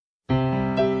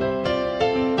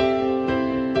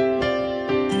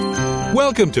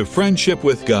Welcome to Friendship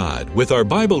with God with our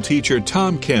Bible teacher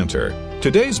Tom Cantor.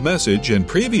 Today's message and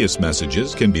previous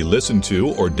messages can be listened to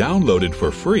or downloaded for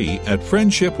free at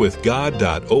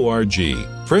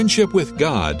friendshipwithgod.org.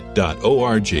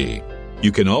 friendshipwithgod.org.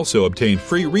 You can also obtain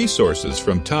free resources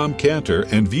from Tom Cantor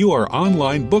and view our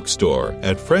online bookstore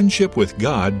at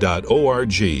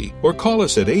friendshipwithgod.org or call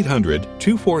us at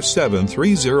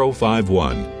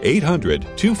 800-247-3051,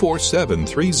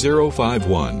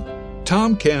 800-247-3051.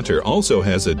 Tom Cantor also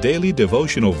has a daily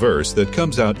devotional verse that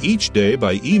comes out each day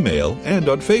by email and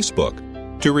on Facebook.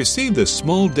 To receive the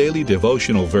small daily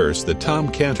devotional verse that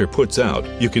Tom Cantor puts out,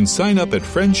 you can sign up at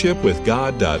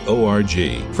friendshipwithgod.org,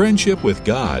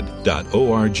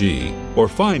 friendshipwithgod.org, or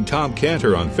find Tom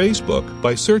Cantor on Facebook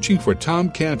by searching for Tom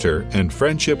Cantor and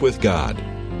Friendship with God.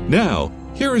 Now,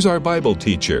 here is our Bible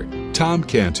teacher, Tom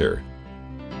Cantor.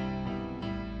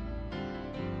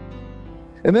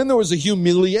 And then there was a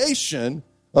humiliation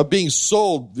of being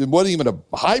sold. It wasn't even a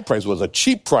high price, it was a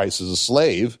cheap price as a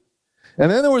slave. And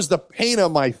then there was the pain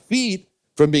on my feet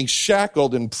from being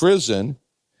shackled in prison.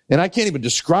 And I can't even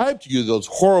describe to you those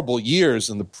horrible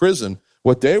years in the prison,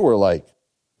 what they were like.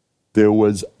 There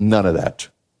was none of that.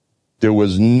 There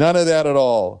was none of that at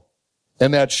all.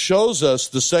 And that shows us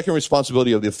the second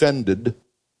responsibility of the offended.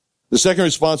 The second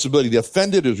responsibility, the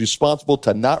offended is responsible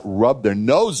to not rub their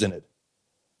nose in it.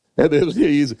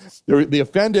 The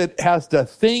offended has to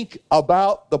think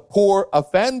about the poor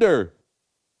offender.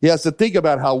 He has to think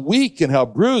about how weak and how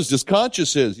bruised his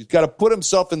conscience is. He's got to put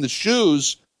himself in the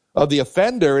shoes of the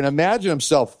offender and imagine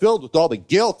himself filled with all the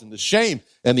guilt and the shame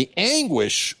and the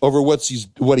anguish over what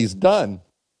he's done,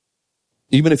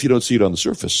 even if you don't see it on the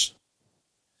surface.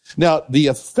 Now, the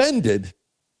offended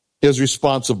is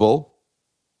responsible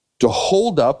to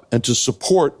hold up and to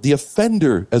support the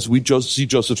offender, as we see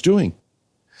Joseph's doing.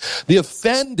 The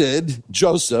offended,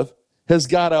 Joseph, has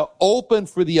got to open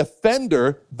for the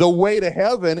offender the way to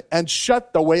heaven and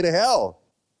shut the way to hell.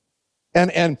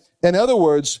 And in other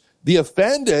words, the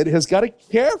offended has got to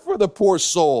care for the poor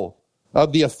soul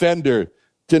of the offender,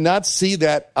 to not see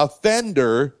that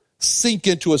offender sink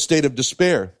into a state of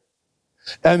despair.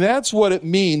 And that's what it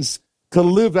means to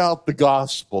live out the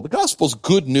gospel. The gospel's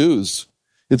good news.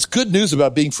 It's good news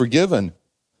about being forgiven.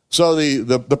 So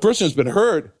the person who's been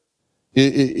hurt,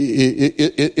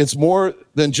 it's more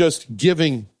than just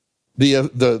giving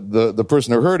the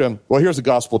person who hurt him, well, here's a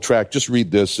gospel tract, just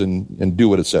read this and do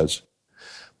what it says.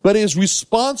 But he is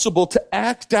responsible to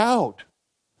act out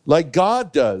like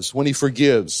God does when he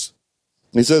forgives.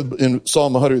 He says in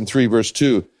Psalm 103, verse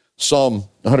 2,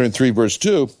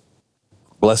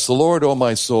 bless the Lord, O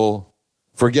my soul,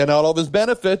 forget not all of his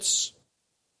benefits,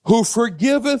 who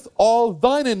forgiveth all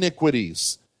thine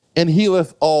iniquities and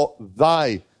healeth all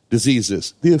thy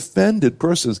diseases. The offended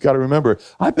person has got to remember,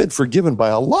 I've been forgiven by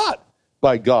a lot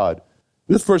by God.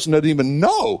 This person doesn't even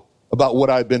know about what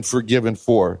I've been forgiven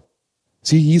for.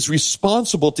 See, he's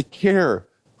responsible to care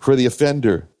for the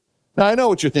offender. Now, I know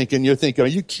what you're thinking. You're thinking, are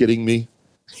you kidding me?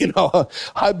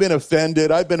 I've been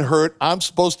offended. I've been hurt. I'm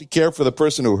supposed to care for the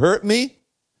person who hurt me?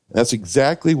 That's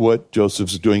exactly what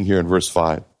Joseph's doing here in verse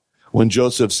 5. When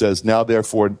Joseph says, now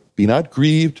therefore be not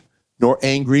grieved nor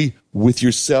angry with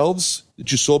yourselves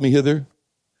that you sold me hither.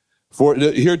 For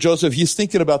here, Joseph, he's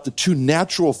thinking about the two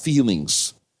natural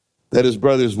feelings that his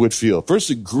brothers would feel. First,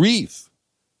 the grief,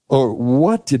 or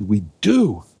what did we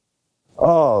do?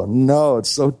 Oh, no,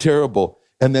 it's so terrible.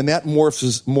 And then that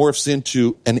morphs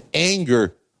into an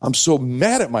anger. I'm so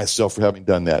mad at myself for having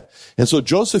done that. And so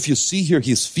Joseph, you see here,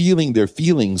 he's feeling their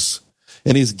feelings,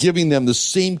 and he's giving them the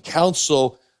same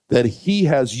counsel that he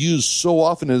has used so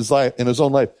often in his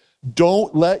own life.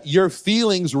 Don't let your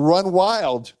feelings run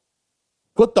wild.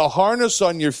 Put the harness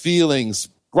on your feelings.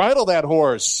 Bridle that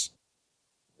horse.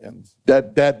 And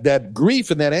that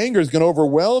grief and that anger is going to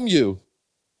overwhelm you.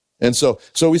 And so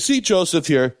we see Joseph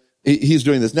here. He's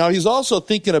doing this. Now, he's also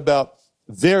thinking about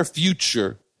their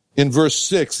future in verse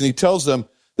 6. And he tells them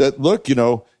that, look,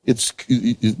 this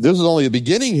is only the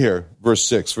beginning here, verse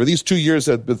 6. For these 2 years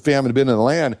that the famine had been in the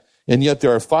land, and yet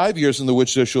there are 5 years in the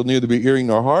which there shall neither be earing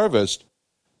nor harvest.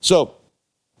 So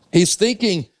he's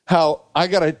thinking how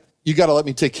you got to let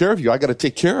me take care of you. I got to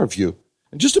take care of you.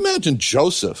 And just imagine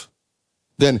Joseph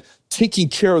then taking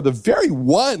care of the very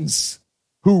ones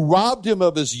who robbed him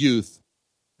of his youth,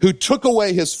 who took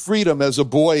away his freedom as a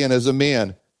boy and as a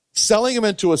man, selling him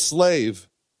into a slave.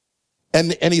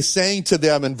 And he's saying to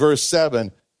them in verse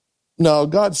 7, no,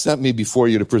 God sent me before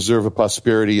you to preserve a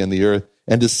prosperity in the earth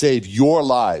and to save your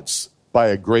lives by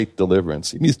a great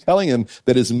deliverance. He's telling him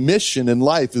that his mission in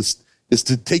life is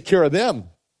to take care of them.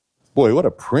 Boy, what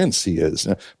a prince he is.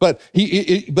 But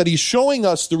he's showing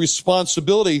us the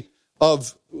responsibility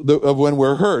of when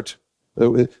we're hurt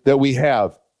that we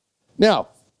have. Now,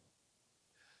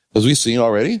 as we've seen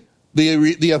already,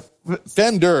 the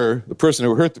offender, the person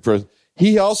who hurt the person,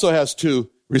 he also has two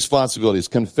responsibilities.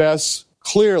 Confess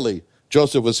clearly.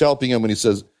 Joseph was helping him when he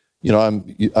says,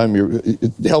 I'm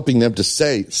helping them to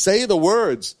say the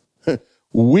words,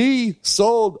 we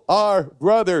sold our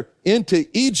brother into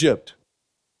Egypt.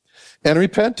 And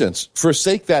repentance,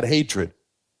 forsake that hatred.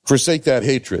 Forsake that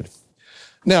hatred.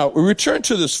 Now, we return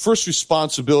to this first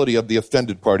responsibility of the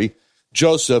offended party,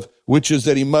 Joseph, which is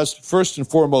that he must first and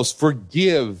foremost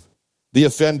forgive the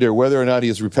offender, whether or not he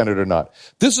has repented or not.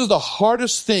 This is the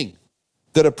hardest thing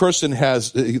that a person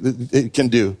can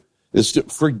do, is to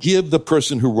forgive the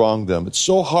person who wronged them. It's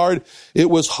so hard. It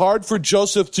was hard for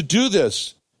Joseph to do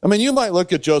this. I mean, you might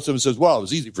look at Joseph and says, well, it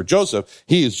was easy for Joseph.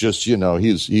 He is just,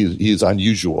 he's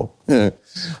unusual. So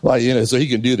he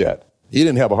can do that. He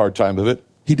didn't have a hard time of it.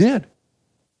 He did.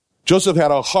 Joseph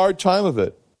had a hard time of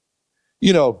it.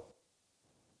 It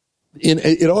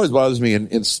always bothers me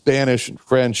in Spanish and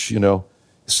French,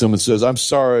 someone says, I'm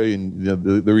sorry, and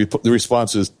the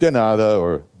response is de nada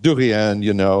or de rien,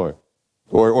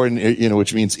 or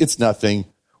which means it's nothing,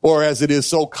 or as it is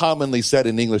so commonly said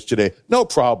in English today, no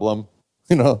problem.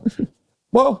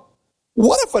 Well,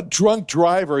 what if a drunk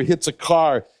driver hits a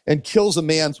car and kills a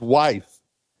man's wife?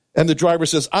 And the driver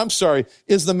says, I'm sorry.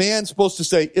 Is the man supposed to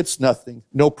say, it's nothing,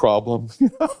 no problem?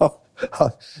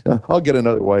 I'll get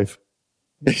another wife.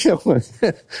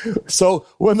 So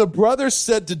when the brothers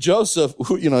said to Joseph,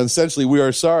 essentially, we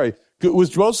are sorry, was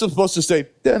Joseph supposed to say,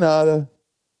 de nada,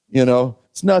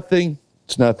 it's nothing,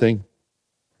 it's nothing,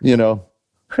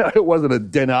 It wasn't a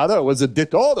de nada, it was a de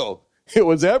todo. It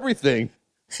was everything.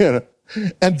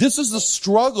 And this is the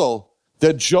struggle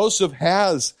that Joseph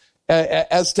has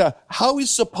as to how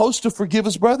he's supposed to forgive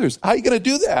his brothers. How are you going to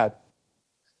do that?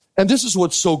 And this is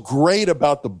what's so great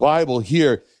about the Bible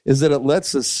here, is that it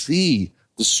lets us see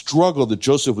the struggle that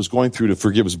Joseph was going through to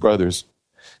forgive his brothers.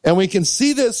 And we can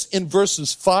see this in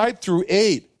verses 5 through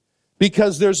 8,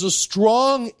 because there's a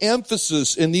strong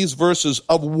emphasis in these verses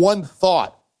of one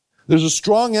thought. There's a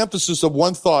strong emphasis of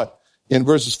one thought in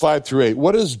verses 5 through 8.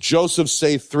 What does Joseph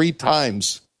say 3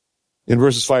 times in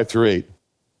verses 5 through 8?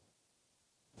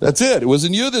 That's it. It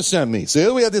wasn't you that sent me. See,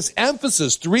 we have this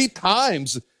emphasis 3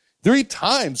 times. 3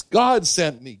 times, God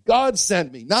sent me. God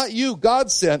sent me. Not you,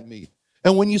 God sent me.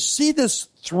 And when you see this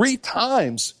 3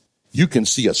 times, you can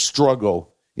see a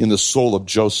struggle in the soul of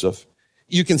Joseph.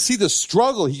 You can see the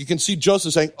struggle. You can see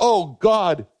Joseph saying, oh,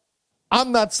 God,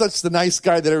 I'm not such the nice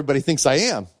guy that everybody thinks I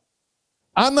am.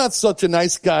 I'm not such a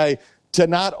nice guy to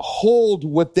not hold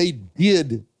what they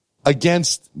did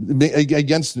against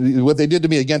what they did to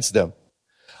me against them.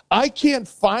 I can't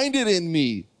find it in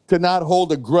me to not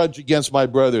hold a grudge against my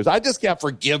brothers. I just can't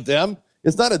forgive them.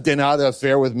 It's not a de nada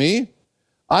affair with me.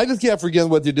 I just can't forgive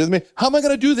what they did to me. How am I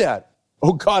going to do that?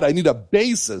 Oh, God, I need a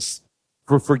basis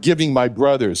for forgiving my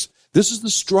brothers. This is the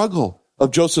struggle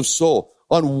of Joseph's soul.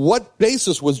 On what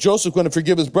basis was Joseph going to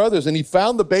forgive his brothers? And he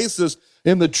found the basis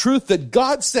in the truth that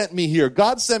God sent me here.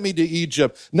 God sent me to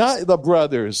Egypt, not the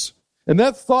brothers. And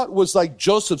that thought was like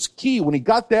Joseph's key. When he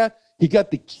got that, he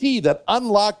got the key that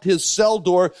unlocked his cell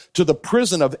door to the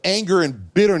prison of anger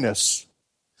and bitterness.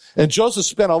 And Joseph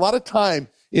spent a lot of time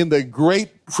in the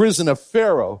great prison of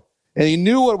Pharaoh. And he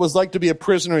knew what it was like to be a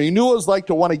prisoner. He knew what it was like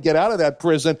to want to get out of that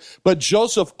prison. But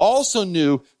Joseph also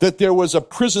knew that there was a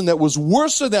prison that was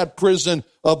worse than that prison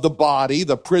of the body,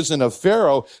 the prison of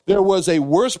Pharaoh. There was a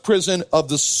worse prison of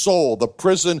the soul, the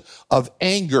prison of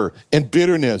anger and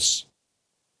bitterness.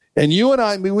 And you and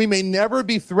I, we may never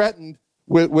be threatened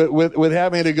with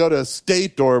having to go to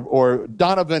state or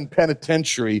Donovan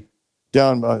Penitentiary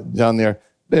down there.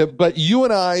 But you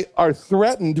and I are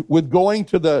threatened with going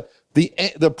to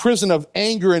the prison of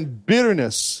anger and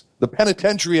bitterness, the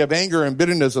penitentiary of anger and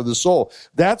bitterness of the soul.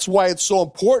 That's why it's so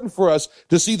important for us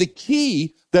to see the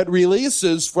key that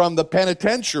releases from the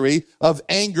penitentiary of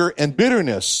anger and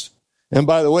bitterness. And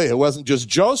by the way, it wasn't just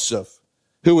Joseph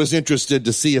who was interested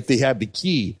to see if they had the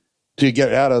key to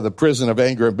get out of the prison of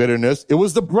anger and bitterness. It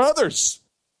was the brothers.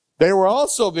 They were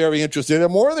also very interested,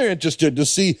 and more they're interested to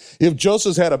see if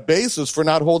Joseph had a basis for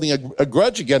not holding a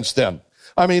grudge against them.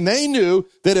 I mean, they knew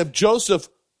that if Joseph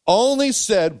only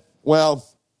said, well,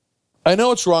 I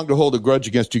know it's wrong to hold a grudge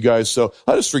against you guys, so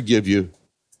I'll just forgive you.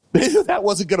 They knew that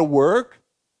wasn't going to work.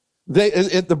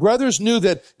 The brothers knew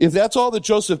that if that's all that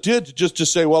Joseph did, just to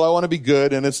say, well, I want to be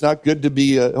good, and it's not good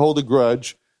to hold a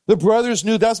grudge, the brothers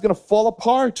knew that's going to fall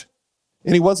apart,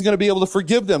 and he wasn't going to be able to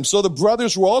forgive them. So the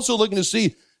brothers were also looking to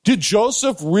see, did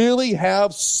Joseph really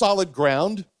have solid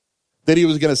ground that he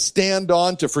was going to stand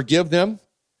on to forgive them?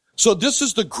 So this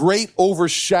is the great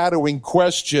overshadowing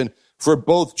question for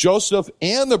both Joseph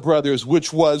and the brothers,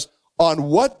 which was, on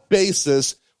what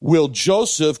basis will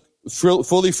Joseph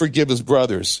fully forgive his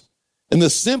brothers? And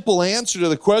the simple answer to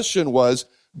the question was,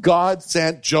 God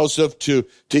sent Joseph to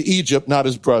Egypt, not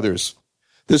his brothers.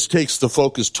 This takes the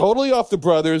focus totally off the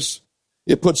brothers.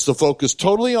 It puts the focus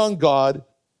totally on God.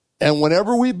 And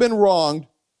whenever we've been wronged,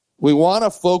 we want to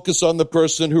focus on the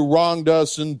person who wronged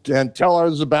us and tell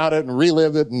us about it and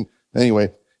relive it and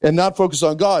not focus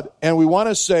on God. And we want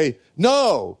to say,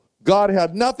 no, God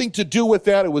had nothing to do with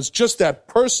that. It was just that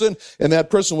person, and that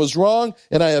person was wrong,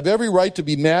 and I have every right to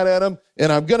be mad at him,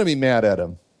 and I'm going to be mad at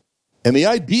him. And the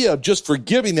idea of just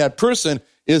forgiving that person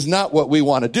is not what we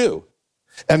want to do.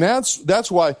 And that's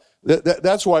why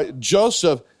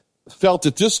Joseph felt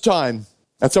at this time,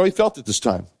 that's how he felt at this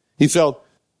time. He felt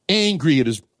angry at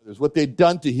his brothers, what they'd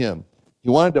done to him. He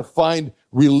wanted to find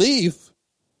relief.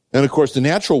 And of course, the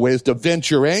natural way is to vent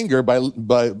your anger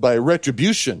by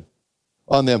retribution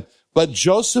on them. But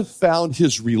Joseph found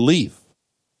his relief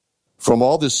from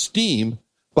all this steam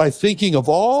by thinking of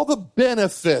all the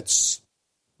benefits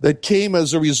that came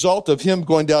as a result of him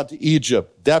going down to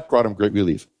Egypt. That brought him great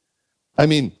relief. I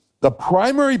mean, the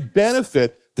primary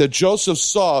benefit that Joseph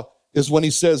saw is when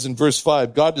he says in verse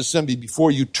 5, God has sent me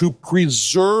before you to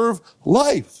preserve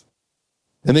life.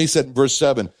 And then he said in verse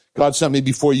 7, God sent me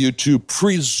before you to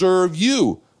preserve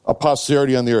you, a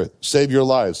posterity on the earth, save your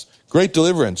lives. Great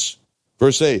deliverance.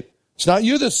 Verse 8, it's not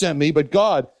you that sent me, but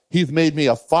God. He's made me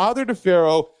a father to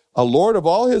Pharaoh, a lord of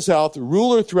all his house, a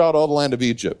ruler throughout all the land of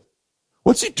Egypt.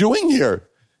 What's he doing here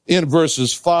in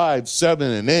verses 5,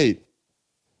 7, and 8?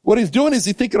 What he's doing is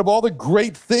he's thinking of all the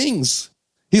great things.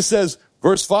 He says,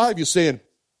 verse 5, you're saying,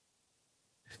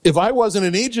 if I wasn't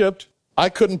in Egypt, I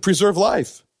couldn't preserve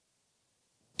life.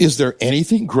 Is there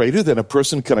anything greater than a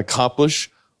person can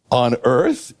accomplish on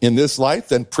earth in this life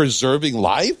than preserving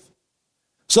life?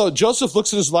 So Joseph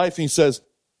looks at his life and he says,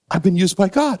 I've been used by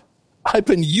God. I've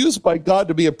been used by God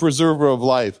to be a preserver of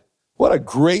life. What a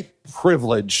great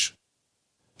privilege.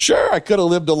 Sure, I could have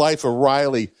lived a life of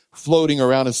Riley floating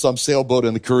around in some sailboat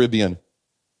in the Caribbean.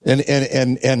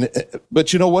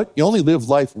 But you know what? You only live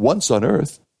life once on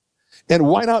earth. And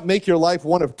why not make your life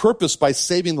one of purpose by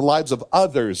saving the lives of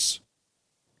others?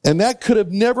 And that could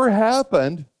have never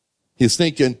happened, he's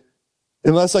thinking,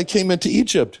 unless I came into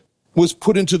Egypt, was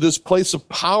put into this place of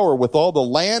power with all the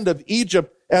land of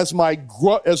Egypt as my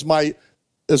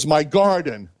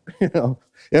garden,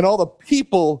 and all the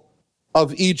people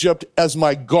of Egypt as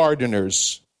my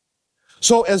gardeners.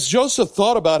 So as Joseph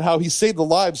thought about how he saved the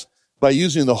lives by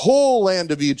using the whole land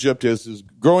of Egypt as his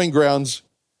growing grounds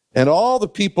and all the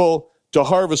people to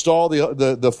harvest all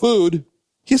the food,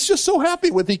 he's just so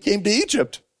happy when he came to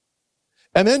Egypt.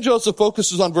 And then Joseph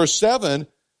focuses on verse 7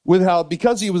 with how,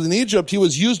 because he was in Egypt, he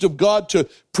was used of God to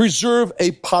preserve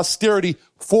a posterity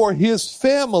for his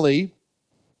family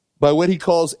by what he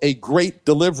calls a great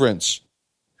deliverance.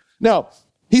 Now,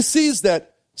 he sees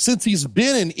that since he's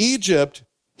been in Egypt,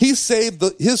 he saved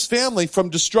his family from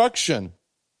destruction.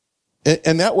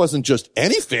 And that wasn't just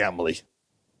any family.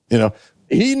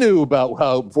 He knew about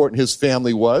how important his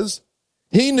family was.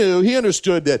 He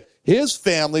understood that his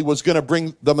family was going to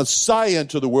bring the Messiah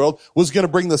into the world, was going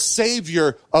to bring the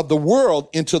Savior of the world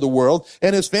into the world.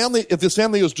 And if his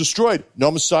family was destroyed, no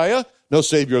Messiah, no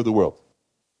Savior of the world.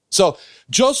 So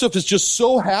Joseph is just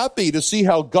so happy to see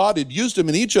how God had used him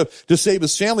in Egypt to save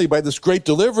his family by this great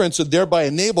deliverance and thereby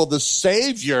enable the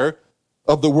Savior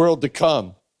of the world to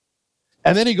come.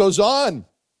 And then he goes on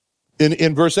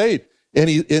in verse 8, and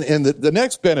the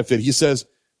next benefit, he says,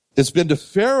 it's been to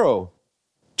Pharaoh,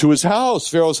 to his house,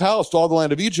 Pharaoh's house, to all the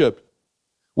land of Egypt.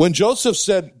 When Joseph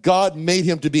said God made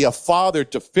him to be a father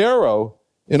to Pharaoh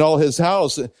in all his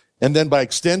house, and then by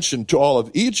extension to all of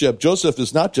Egypt, Joseph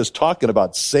is not just talking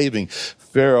about saving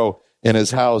Pharaoh and his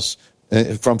house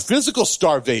from physical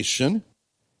starvation.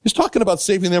 He's talking about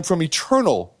saving them from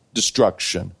eternal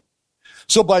destruction.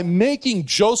 So by making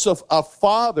Joseph a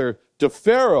father to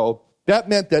Pharaoh, that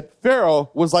meant that Pharaoh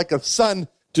was like a son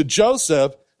to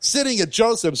Joseph, sitting at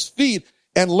Joseph's feet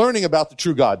and learning about the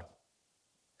true God.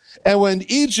 And when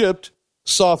Egypt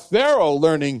saw Pharaoh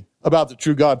learning about the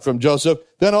true God from Joseph,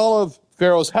 then all of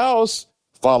Pharaoh's house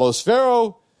follows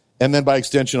Pharaoh, and then by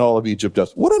extension, all of Egypt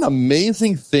does. What an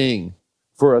amazing thing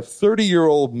for a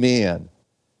 30-year-old man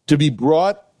to be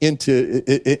brought into,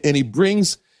 and he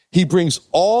brings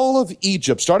all of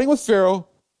Egypt, starting with Pharaoh,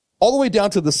 all the way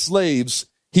down to the slaves,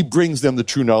 he brings them the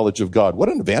true knowledge of God. What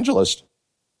an evangelist.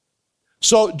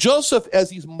 So Joseph,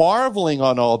 as he's marveling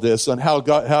on all this, on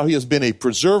how he has been a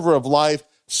preserver of life,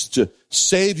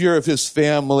 savior of his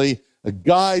family, a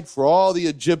guide for all the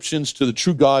Egyptians to the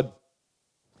true God,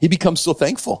 he becomes so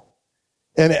thankful.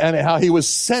 And how he was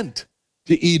sent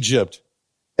to Egypt.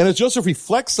 And as Joseph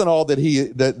reflects on all that he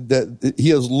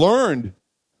has learned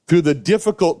through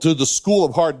the school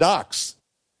of hard knocks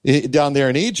down there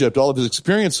in Egypt, all of his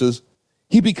experiences,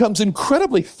 he becomes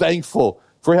incredibly thankful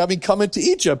for having come into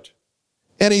Egypt.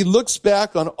 And he looks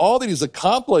back on all that he's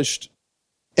accomplished,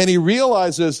 and he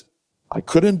realizes, I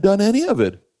couldn't have done any of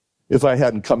it if I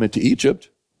hadn't come into Egypt.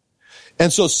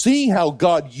 And so seeing how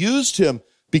God used him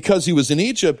because he was in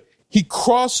Egypt, he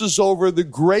crosses over the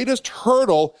greatest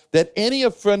hurdle that any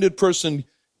offended person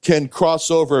can cross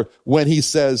over when he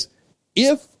says,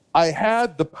 if I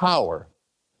had the power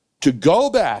to go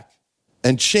back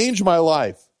and change my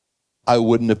life, I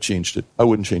wouldn't have changed it. I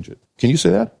wouldn't change it. Can you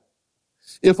say that?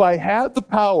 If I had the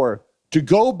power to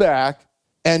go back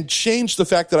and change the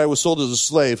fact that I was sold as a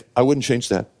slave, I wouldn't change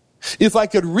that. If I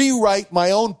could rewrite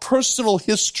my own personal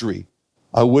history,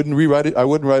 I wouldn't rewrite it. I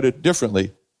wouldn't write it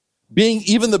differently.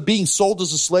 Being sold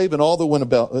as a slave and all that went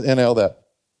about and all that.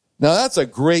 Now that's a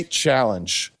great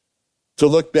challenge to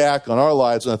look back on our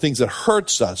lives and the things that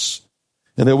hurts us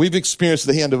and that we've experienced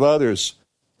at the hand of others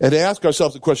and to ask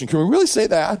ourselves the question, can we really say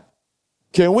that?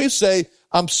 Can we say,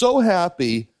 I'm so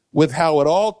happy with how it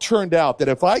all turned out that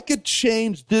if I could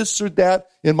change this or that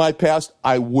in my past,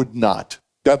 I would not.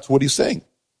 That's what he's saying.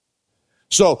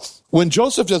 So when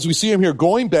Joseph, as we see him here,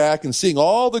 going back and seeing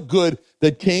all the good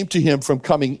that came to him from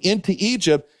coming into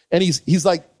Egypt, and he's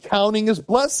like counting his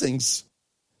blessings.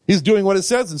 He's doing what it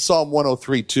says in Psalm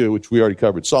 103:2, which we already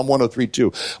covered. Psalm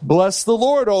 103:2. Bless the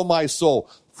Lord, O my soul.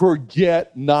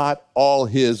 Forget not all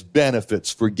his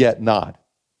benefits. Forget not.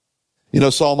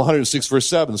 Psalm 106, verse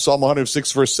 7. Psalm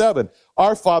 106, verse 7.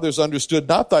 Our fathers understood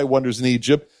not thy wonders in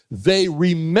Egypt. They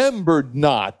remembered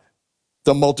not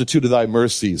the multitude of thy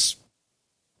mercies.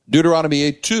 Deuteronomy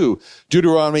 8:2.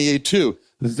 Deuteronomy 8:2.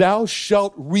 Thou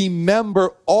shalt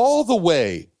remember all the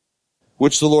way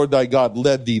which the Lord thy God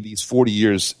led thee these 40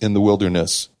 years in the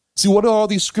wilderness. See, what are all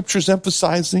these scriptures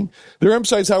emphasizing? They're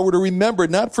emphasizing how we're to remember,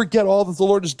 not forget all that the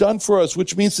Lord has done for us,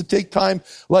 which means to take time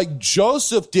like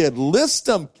Joseph did. List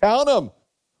them, count them.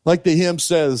 Like the hymn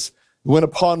says, when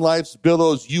upon life's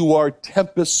billows you are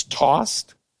tempest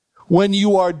tossed, when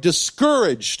you are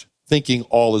discouraged, thinking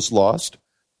all is lost,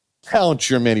 count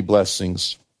your many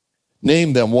blessings.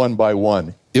 Name them one by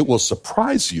one. It will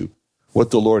surprise you what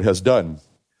the Lord has done.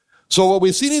 So what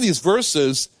we see in these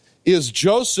verses is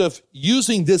Joseph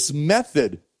using this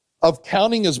method of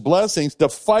counting his blessings to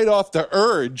fight off the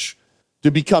urge to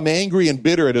become angry and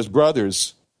bitter at his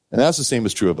brothers. And that's the same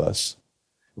is true of us.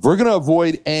 If we're going to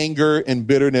avoid anger and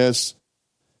bitterness,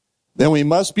 then we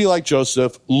must be like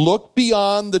Joseph, look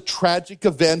beyond the tragic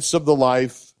events of the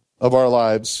life of our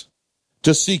lives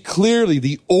to see clearly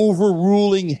the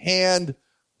overruling hand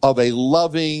of a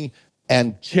loving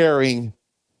and caring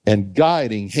and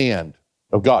guiding hand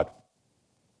of God.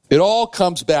 It all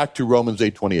comes back to Romans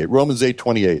 8:28. Romans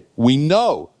 8:28. We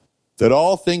know that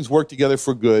all things work together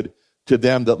for good to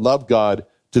them that love God,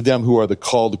 to them who are the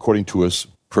called according to his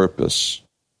purpose.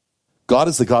 God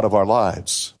is the God of our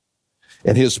lives.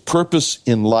 And his purpose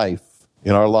in life,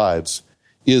 in our lives,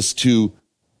 is to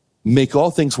make all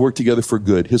things work together for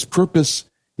good. His purpose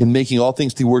in making all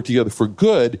things to work together for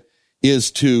good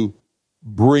is to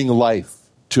bring life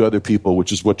to other people,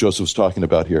 which is what Joseph's talking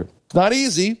about here. It's not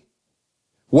easy.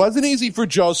 Wasn't easy for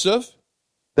Joseph.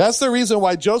 That's the reason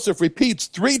why Joseph repeats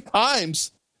 3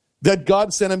 times that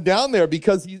God sent him down there,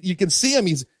 because you can see him.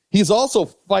 He's also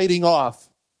fighting off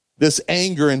this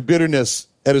anger and bitterness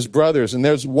at his brothers. And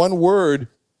there's one word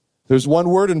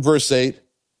in verse 8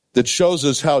 that shows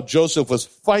us how Joseph was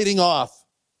fighting off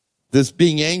this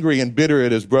being angry and bitter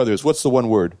at his brothers. What's the one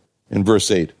word in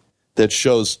verse 8 that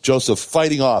shows Joseph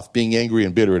fighting off being angry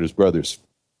and bitter at his brothers?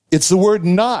 It's the word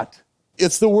not.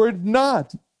 It's the word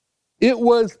not. It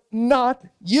was not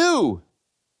you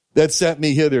that sent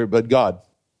me hither, but God.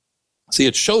 See,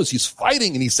 it shows he's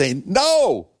fighting and he's saying,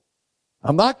 no,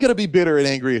 I'm not going to be bitter and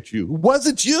angry at you. It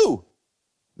wasn't you.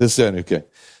 Okay.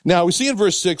 Now we see in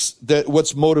verse 6 that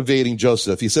what's motivating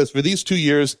Joseph. He says, for these 2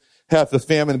 years hath the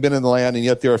famine been in the land, and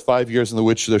yet there are 5 years in the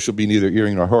which there shall be neither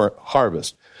earing nor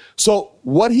harvest. So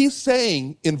what he's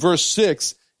saying in verse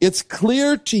 6, it's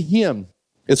clear to him.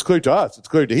 It's clear to us. It's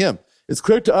clear to him. It's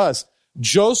clear to us.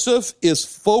 Joseph is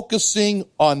focusing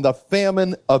on the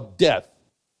famine of death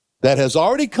that has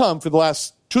already come for the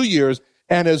last 2 years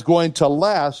and is going to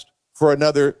last for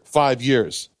another 5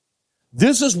 years.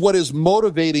 This is what is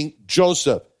motivating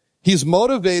Joseph. He's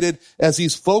motivated as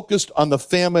he's focused on the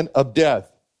famine of death.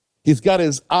 He's got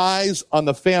his eyes on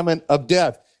the famine of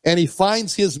death, and he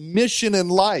finds his mission in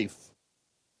life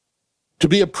to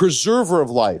be a preserver of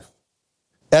life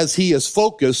as he is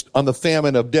focused on the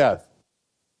famine of death.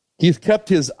 He's kept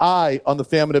his eye on the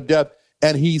famine of death,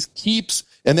 and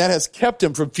that has kept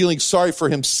him from feeling sorry for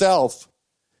himself.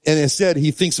 And instead,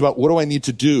 he thinks about, what do I need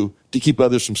to do to keep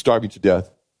others from starving to death?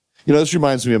 You know, this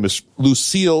reminds me of Miss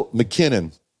Lucille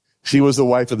McKinnon. She was the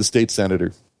wife of the state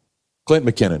senator, Clint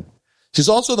McKinnon. She's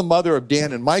also the mother of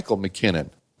Dan and Michael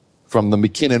McKinnon from the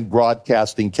McKinnon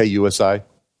Broadcasting KUSI.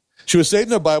 She was saved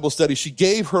in a Bible study. She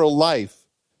gave her life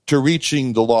to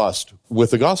reaching the lost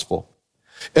with the gospel.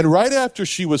 And right after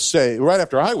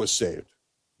I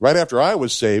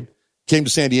was saved, came to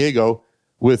San Diego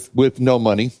with no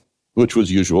money, which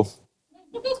was usual.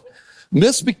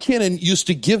 Miss McKinnon used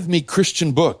to give me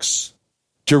Christian books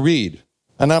to read.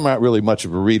 And I'm not really much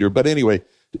of a reader, but anyway.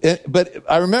 But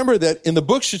I remember that in the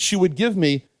books that she would give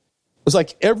me, it was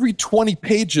like every 20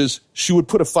 pages, she would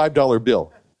put a $5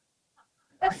 bill.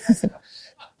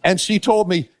 And she told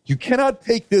me, you cannot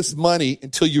take this money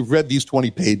until you've read these 20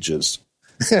 pages.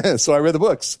 So I read the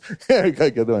books.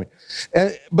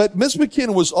 But Miss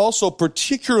McKinnon was also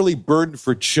particularly burdened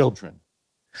for children.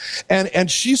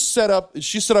 And she set up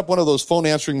one of those phone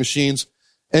answering machines,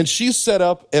 and she set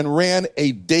up and ran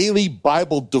a daily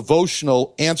Bible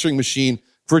devotional answering machine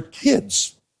for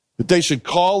kids, that they should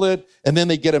call it, and then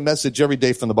they get a message every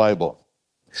day from the Bible.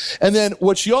 And then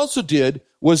what she also did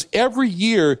was every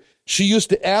year she used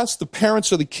to ask the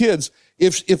parents of the kids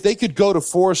if they could go to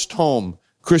Forest Home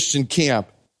Christian Camp,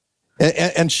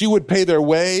 and she would pay their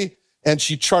way, and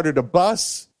she chartered a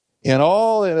bus, and it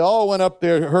all went up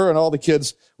there. Her and all the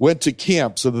kids went to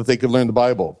camp so that they could learn the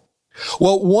Bible.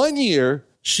 Well, one year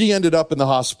she ended up in the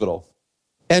hospital,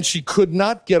 and she could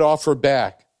not get off her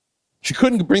back. She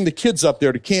couldn't bring the kids up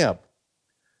there to camp.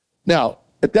 Now,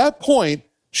 at that point,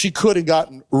 she could have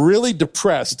gotten really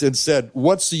depressed and said,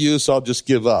 what's the use? I'll just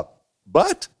give up.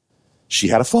 But she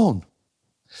had a phone.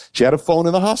 She had a phone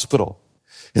in the hospital.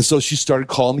 And so she started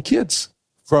calling the kids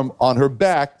from on her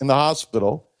back in the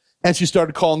hospital. And she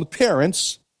started calling the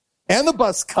parents and the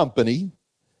bus company.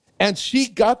 And she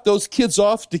got those kids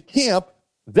off to camp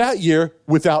that year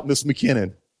without Miss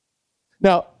McKinnon.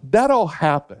 Now, that all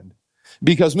happened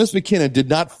because Miss McKinnon did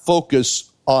not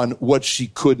focus on what she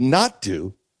could not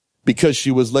do because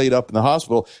she was laid up in the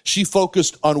hospital. She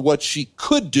focused on what she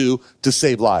could do to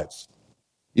save lives,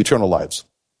 eternal lives.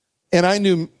 And I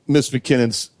knew Miss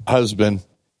McKinnon's husband,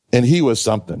 and he was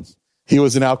something. He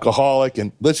was an alcoholic,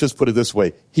 and let's just put it this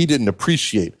way, he didn't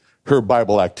appreciate her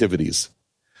Bible activities.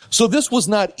 So this was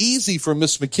not easy for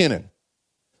Miss McKinnon.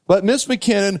 But Miss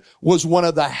McKinnon was one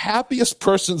of the happiest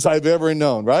persons I've ever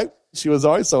known, right? She was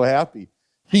always so happy.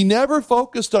 He never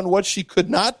focused on what she could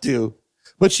not do,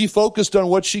 but she focused on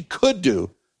what she could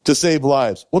do to save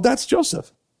lives. Well, that's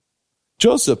Joseph.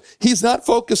 Joseph, he's not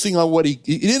focusing on he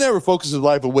didn't ever focus his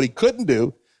life on what he couldn't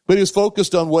do, but he was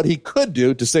focused on what he could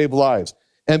do to save lives.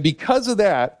 And because of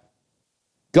that,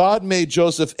 God made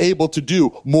Joseph able to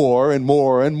do more and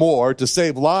more and more to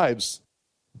save lives.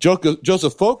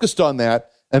 Joseph focused on that,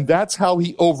 and that's how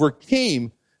he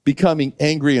overcame becoming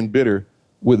angry and bitter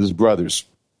with his brothers.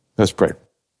 Let's pray.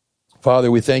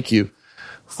 Father, we thank you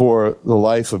for the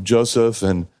life of Joseph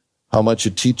and how much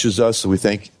it teaches us. We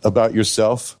think about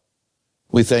yourself.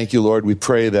 We thank you, Lord. We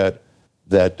pray that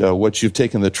what you've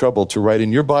taken the trouble to write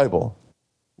in your Bible,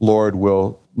 Lord,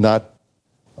 will not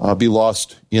be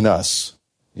lost in us.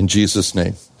 In Jesus'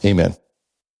 name, amen.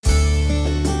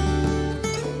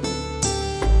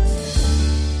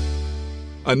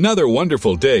 Another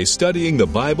wonderful day studying the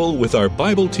Bible with our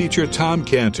Bible teacher Tom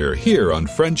Cantor here on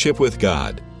Friendship with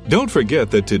God. Don't forget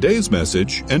that today's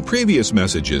message and previous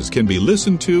messages can be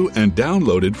listened to and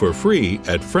downloaded for free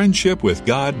at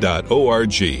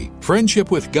friendshipwithgod.org.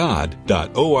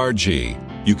 friendshipwithgod.org.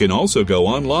 You can also go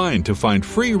online to find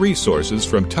free resources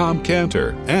from Tom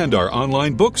Cantor and our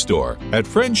online bookstore at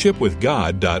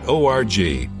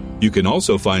friendshipwithgod.org. You can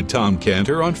also find Tom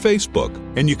Cantor on Facebook,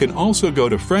 and you can also go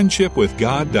to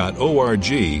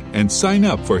friendshipwithgod.org and sign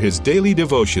up for his daily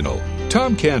devotional.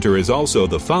 Tom Cantor is also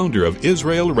the founder of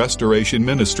Israel Restoration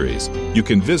Ministries. You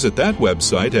can visit that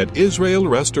website at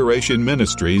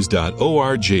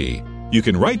israelrestorationministries.org. You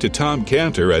can write to Tom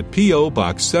Cantor at P.O.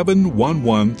 Box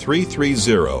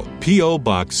 711330, P.O.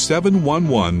 Box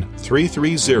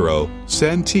 711330,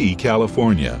 Santee,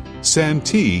 California.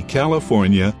 Santee,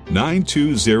 California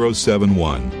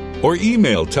 92071. Or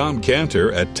email Tom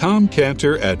Cantor at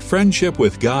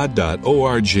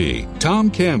tomcantor@friendshipwithgod.org.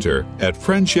 Tom Cantor at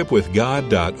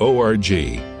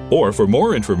friendshipwithgod.org. Or for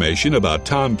more information about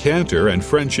Tom Cantor and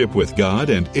Friendship with God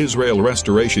and Israel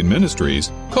Restoration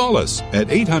Ministries, call us at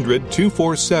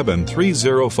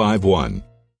 800-247-3051.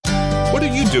 What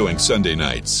are you doing Sunday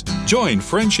nights? Join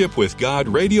Friendship with God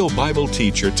radio Bible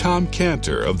teacher Tom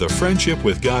Cantor of the Friendship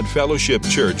with God Fellowship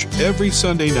Church every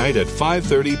Sunday night at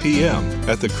 5:30 p.m.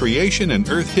 at the Creation and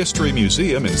Earth History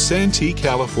Museum in Santee,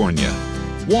 California.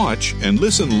 Watch and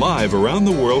listen live around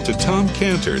the world to Tom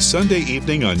Cantor Sunday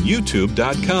evening on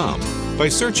YouTube.com by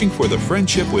searching for the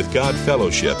Friendship with God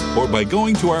Fellowship or by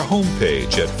going to our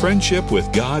homepage at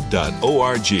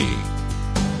friendshipwithgod.org.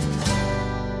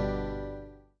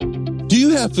 Do you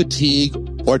have fatigue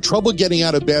or trouble getting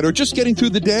out of bed or just getting through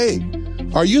the day?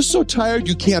 Are you so tired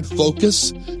you can't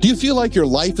focus? Do you feel like your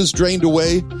life is drained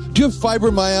away? Do you have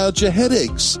fibromyalgia,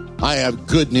 headaches? I have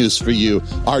good news for you.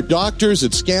 Our doctors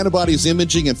at Scantibodies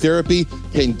Imaging and Therapy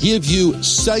can give you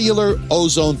cellular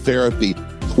ozone therapy.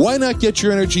 Why not get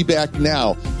your energy back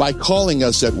now by calling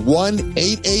us at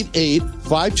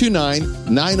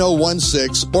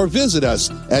 1-888-529-9016 or visit us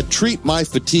at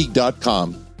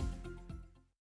treatmyfatigue.com.